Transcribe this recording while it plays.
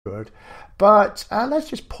Good. But let's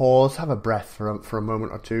just pause, have a breath for a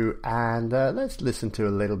moment or two, and let's listen to a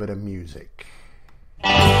little bit of music.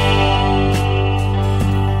 Something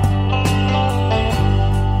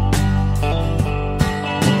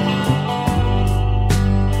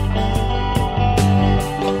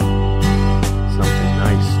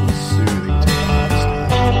nice and soothing to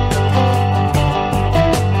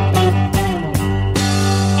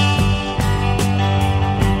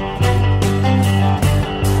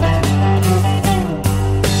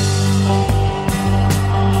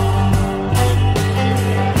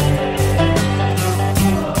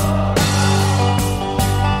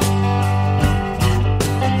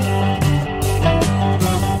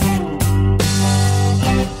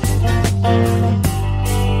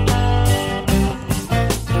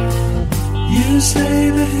You say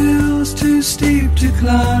the hill's too steep to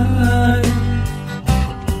climb.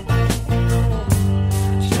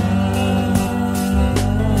 Shining.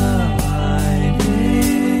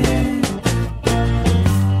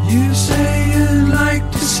 You say you'd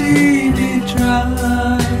like to see me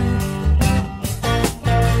try.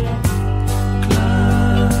 Climbing.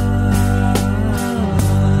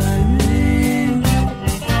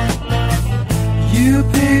 You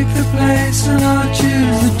pick the place and I'll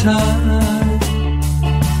choose the time.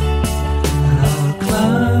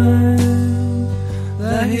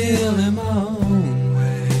 The hill in my own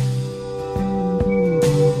way.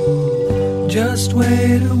 Just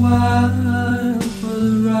wait a while for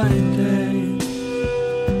the right day.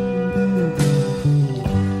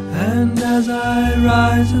 And as I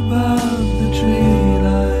rise above the tree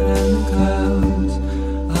line and the clouds,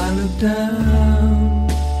 I look down,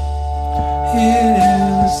 hear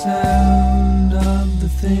the sound of the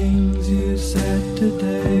things you said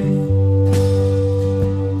today.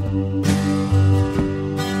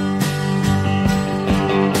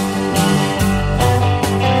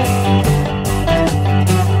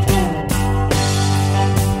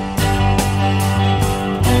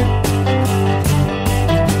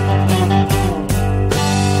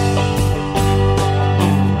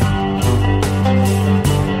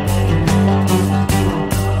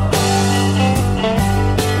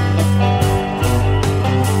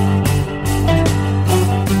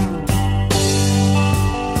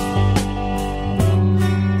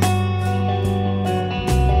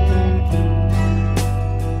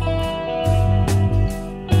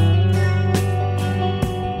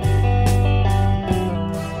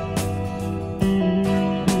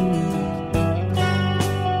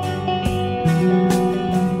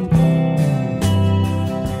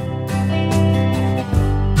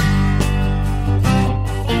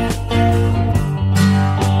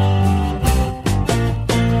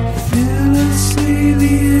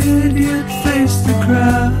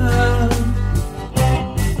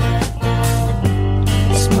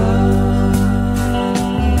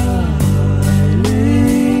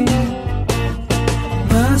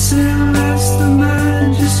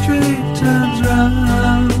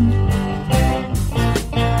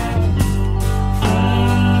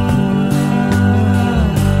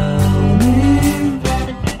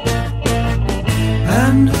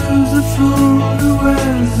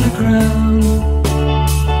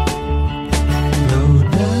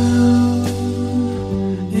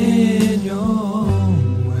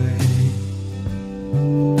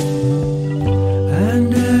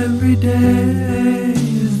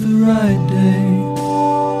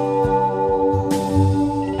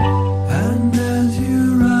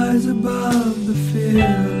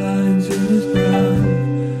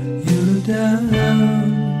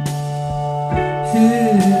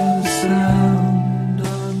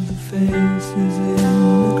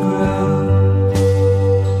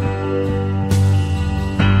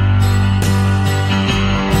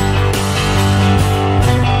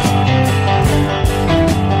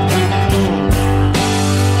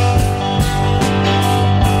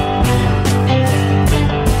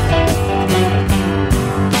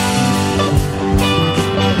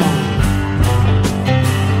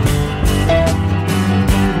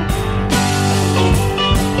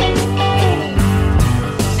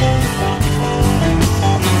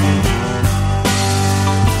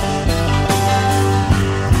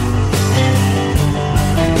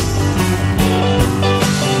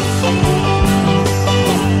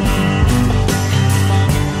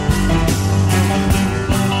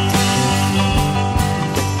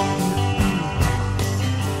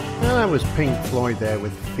 Pink Floyd there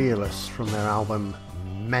with Fearless from their album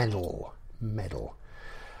Medal.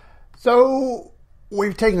 So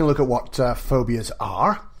we've taken a look at what phobias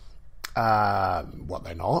are, what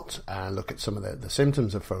they're not, and look at some of the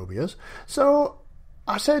symptoms of phobias. So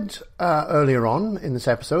I said earlier on in this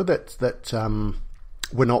episode that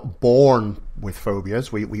we're not born with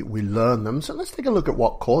phobias, we learn them. So let's take a look at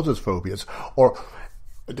what causes phobias. Or,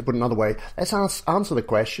 to put it another way, let's answer the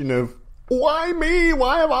question of, why me?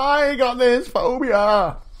 Why have I got this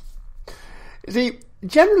phobia? You see,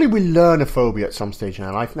 generally we learn a phobia at some stage in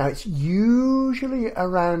our life. Now, it's usually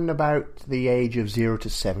around about the age of 0 to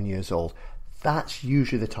 7 years old. That's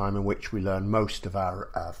usually the time in which we learn most of our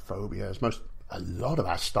phobias. A lot of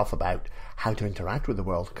our stuff about how to interact with the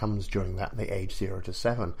world comes during the age 0 to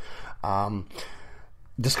 7.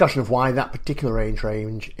 Discussion of why that particular age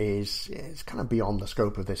range is kind of beyond the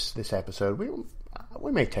scope of this episode.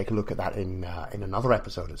 We may take a look at that in another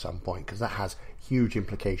episode at some point, because that has huge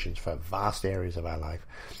implications for vast areas of our life.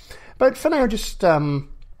 But for now, just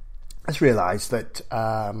let's realise that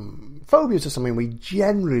phobias are something we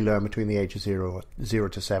generally learn between the age of 0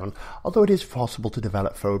 to 7, although it is possible to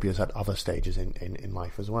develop phobias at other stages in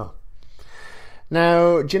life as well.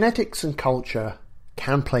 Now, genetics and culture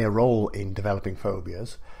can play a role in developing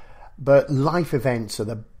phobias, but life events are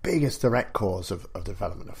the biggest direct cause of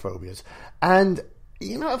development of phobias. And,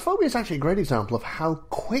 a phobia is actually a great example of how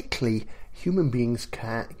quickly human beings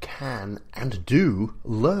can and do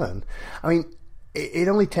learn. I mean, it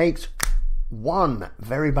only takes one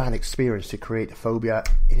very bad experience to create a phobia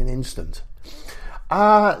in an instant.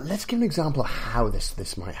 Let's give an example of how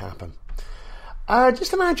this might happen.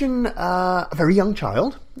 Just imagine a very young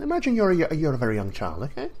child. Imagine you're a very young child,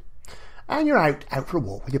 okay? And you're out for a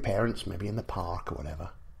walk with your parents, maybe in the park or whatever.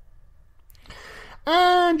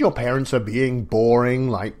 And your parents are being boring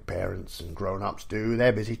like parents and grown-ups do.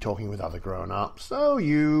 They're busy talking with other grown-ups. So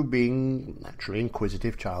you, being naturally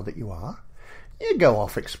inquisitive child that you are, you go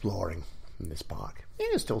off exploring in this park. You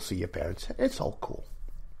can still see your parents. It's all cool.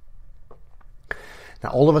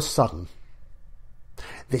 Now, all of a sudden,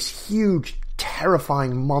 this huge,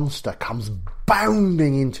 terrifying monster comes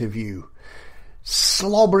bounding into view,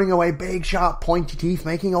 slobbering away, big, sharp, pointy teeth,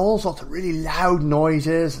 making all sorts of really loud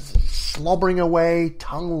noises, slobbering away,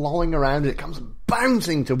 tongue lolling around. It comes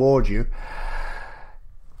bouncing towards you.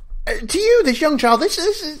 To you, this young child,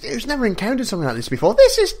 who's never encountered something like this before,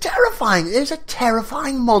 this is terrifying. There's a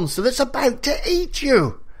terrifying monster that's about to eat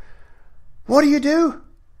you. What do?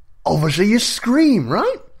 Obviously, you scream,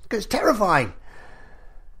 right? Because it's terrifying.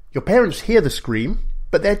 Your parents hear the scream,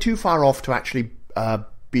 but they're too far off to actually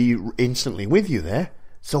be instantly with you there.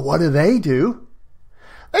 So what do?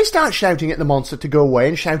 They start shouting at the monster to go away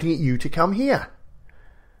and shouting at you to come here.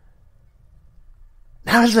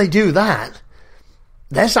 Now, as they do that,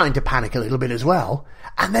 they're starting to panic a little bit as well,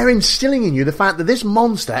 and they're instilling in you the fact that this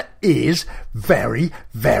monster is very,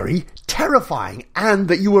 very terrifying, and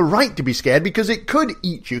that you were right to be scared because it could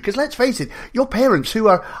eat you. Because let's face it, your parents, who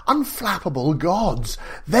are unflappable gods,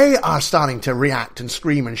 they are starting to react and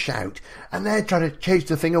scream and shout, and they're trying to chase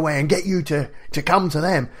the thing away and get you to come to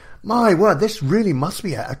them. My word, this really must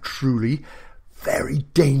be a truly very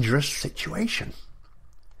dangerous situation.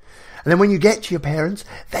 And then when you get to your parents,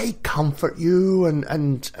 they comfort you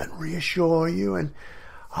and reassure you. And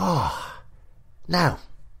now,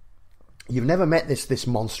 you've never met this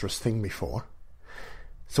monstrous thing before.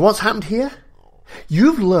 So what's happened here?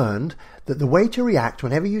 You've learned that the way to react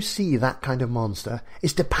whenever you see that kind of monster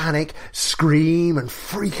is to panic, scream, and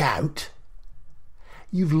freak out.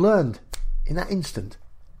 You've learned in that instant.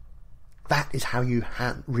 That is how you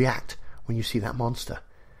react when you see that monster.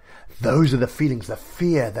 Those are the feelings, the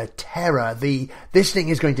fear, the terror, this thing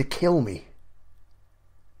is going to kill me.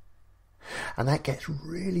 And that gets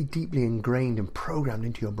really deeply ingrained and programmed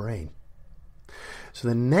into your brain. So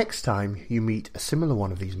the next time you meet a similar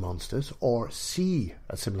one of these monsters, or see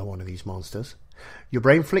a similar one of these monsters, your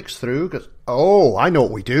brain flicks through, goes, oh, I know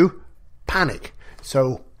what we do. Panic.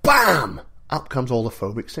 So, bam! Up comes all the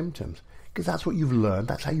phobic symptoms. Because that's what you've learned.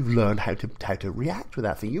 That's how you've learned how to react with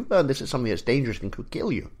that thing. You've learned this is something that's dangerous and could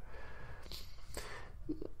kill you.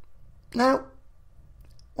 Now,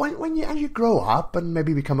 as you grow up and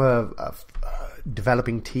maybe become a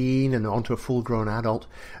developing teen and onto a full-grown adult,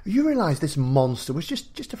 you realise this monster was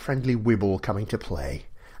just a friendly wibble coming to play.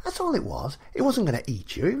 That's all it was. It wasn't going to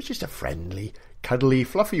eat you. It was just a friendly, cuddly,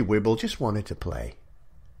 fluffy wibble just wanted to play.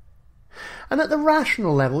 And at the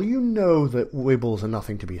rational level, you know that wibbles are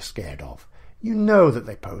nothing to be scared of. You know that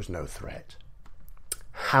they pose no threat.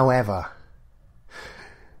 However,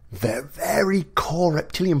 the very core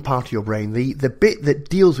reptilian part of your brain, the bit that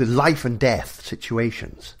deals with life and death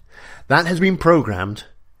situations, that has been programmed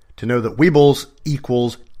to know that wibbles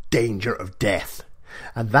equals danger of death.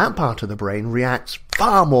 And that part of the brain reacts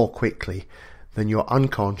far more quickly than your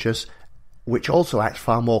unconscious which also acts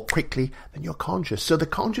far more quickly than your conscious. So the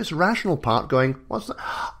conscious rational part going, what's that?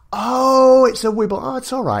 Oh, it's a wibble. Oh,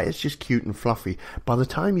 it's all right. It's just cute and fluffy. By the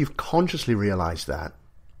time you've consciously realized that,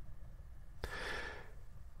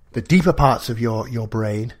 the deeper parts of your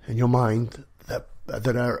brain and your mind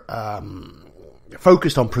that are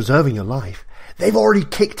focused on preserving your life, they've already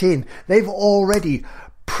kicked in. They've already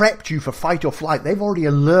prepped you for fight or flight. They've already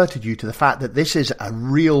alerted you to the fact that this is a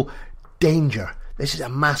real danger. This is a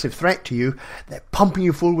massive threat to you. They're pumping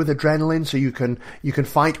you full with adrenaline so you can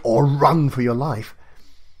fight or run for your life.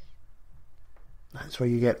 That's where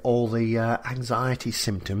you get all the anxiety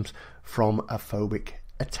symptoms from a phobic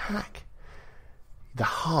attack. The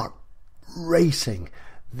heart racing,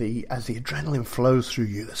 as the adrenaline flows through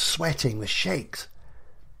you, the sweating, the shakes,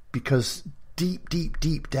 because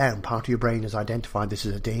deep down, part of your brain has identified this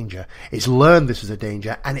as a danger. It's learned this is a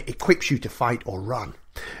danger, and it equips you to fight or run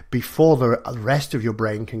before the rest of your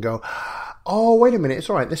brain can go, oh, wait a minute, it's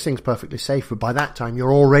all right, this thing's perfectly safe. But by that time,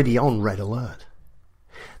 you're already on red alert.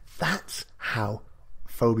 That's how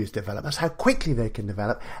phobias develop. That's how quickly they can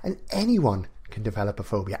develop, and anyone can develop a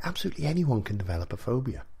phobia. Absolutely anyone can develop a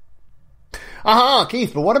phobia. Aha,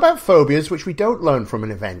 Keith, but what about phobias which we don't learn from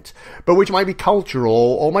an event, but which might be cultural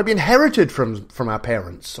or might be inherited from our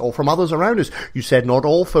parents or from others around us? You said not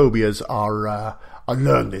all phobias are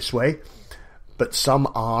learned this way, but some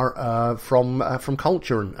are from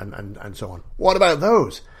culture and so on. What about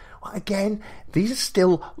those? Well, again, these are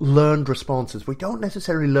still learned responses. We don't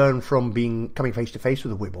necessarily learn from coming face to face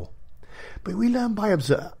with a wibble, but we learn by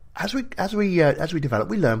observe. As we develop,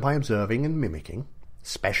 we learn by observing and mimicking,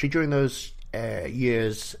 especially during those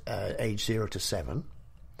years, age 0 to 7.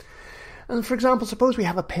 And for example, suppose we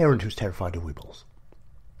have a parent who's terrified of wibbles.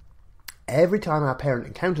 Every time our parent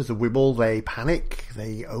encounters a wibble, they panic,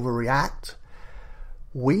 they overreact.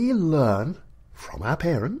 We learn from our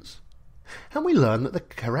parents, and we learn that the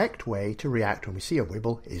correct way to react when we see a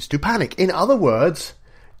wibble is to panic. In other words,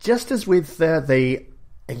 just as with the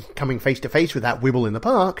coming face to face with that wibble in the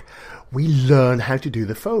park, we learn how to do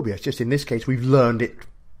the phobia. It's just in this case, we've learned it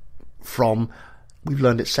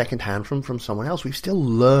secondhand from someone else. We've still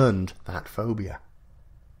learned that phobia.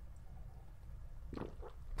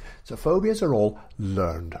 So phobias are all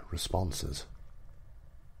learned responses.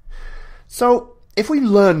 So if we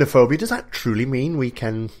learn a phobia, does that truly mean we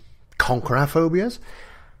can conquer our phobias?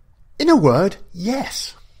 In a word,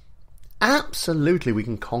 yes. Absolutely, we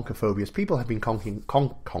can conquer phobias. People have been conking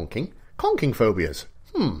phobias.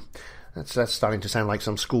 That's starting to sound like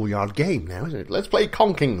some schoolyard game now, isn't it? Let's play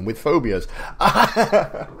conking with phobias.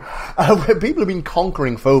 People have been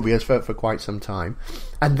conquering phobias for quite some time.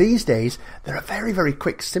 And these days, there are very, very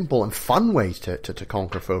quick, simple and fun ways to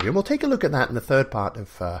conquer phobia. And we'll take a look at that in the third part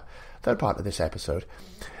of this episode.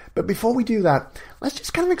 But before we do that, let's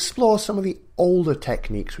just kind of explore some of the older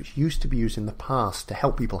techniques which used to be used in the past to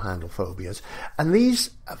help people handle phobias. And these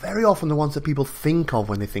are very often the ones that people think of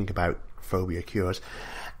when they think about phobia cures.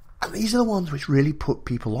 And these are the ones which really put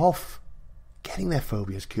people off getting their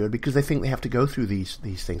phobias cured because they think they have to go through these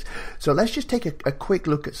things. So let's just take a quick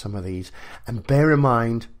look at some of these and bear in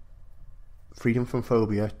mind, Freedom from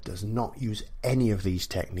Phobia does not use any of these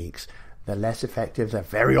techniques. They're less effective. They're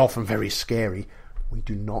very often very scary. We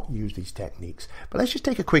do not use these techniques. But let's just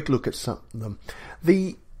take a quick look at some of them.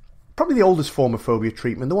 Probably the oldest form of phobia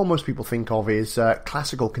treatment, the one most people think of, is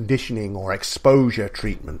classical conditioning or exposure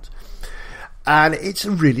treatment. And it's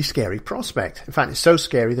a really scary prospect. In fact, it's so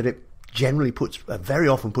scary that it generally very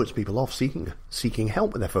often puts people off seeking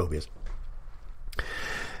help with their phobias.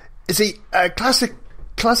 You see,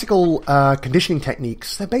 classical conditioning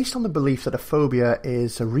techniques, they're based on the belief that a phobia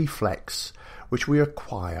is a reflex which we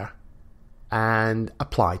acquire and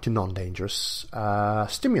apply to non-dangerous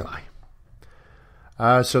stimuli.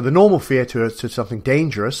 So the normal fear to something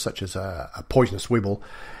dangerous, such as a poisonous wibble,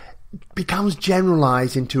 becomes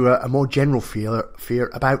generalized into a more general fear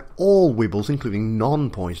about all wibbles, including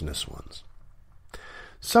non-poisonous ones.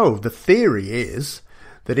 So the theory is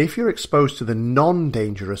that if you're exposed to the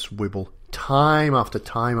non-dangerous wibble time after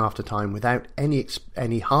time after time without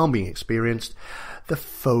any harm being experienced, the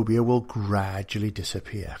phobia will gradually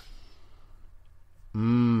disappear.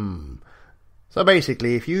 So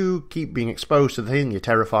basically, if you keep being exposed to the thing you're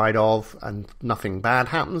terrified of and nothing bad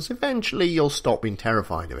happens, eventually you'll stop being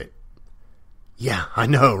terrified of it. Yeah, I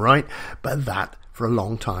know, right? But that, for a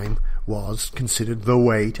long time, was considered the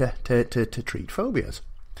way to treat phobias.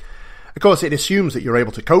 Of course, it assumes that you're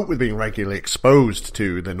able to cope with being regularly exposed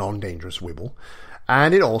to the non-dangerous wibble,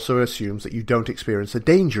 and it also assumes that you don't experience a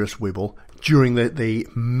dangerous wibble during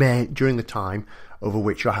the time over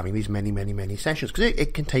which you're having these many, many, many sessions, because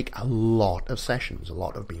it can take a lot of sessions, a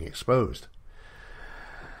lot of being exposed.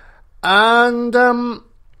 And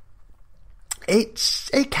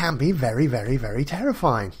it can be very, very, very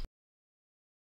terrifying.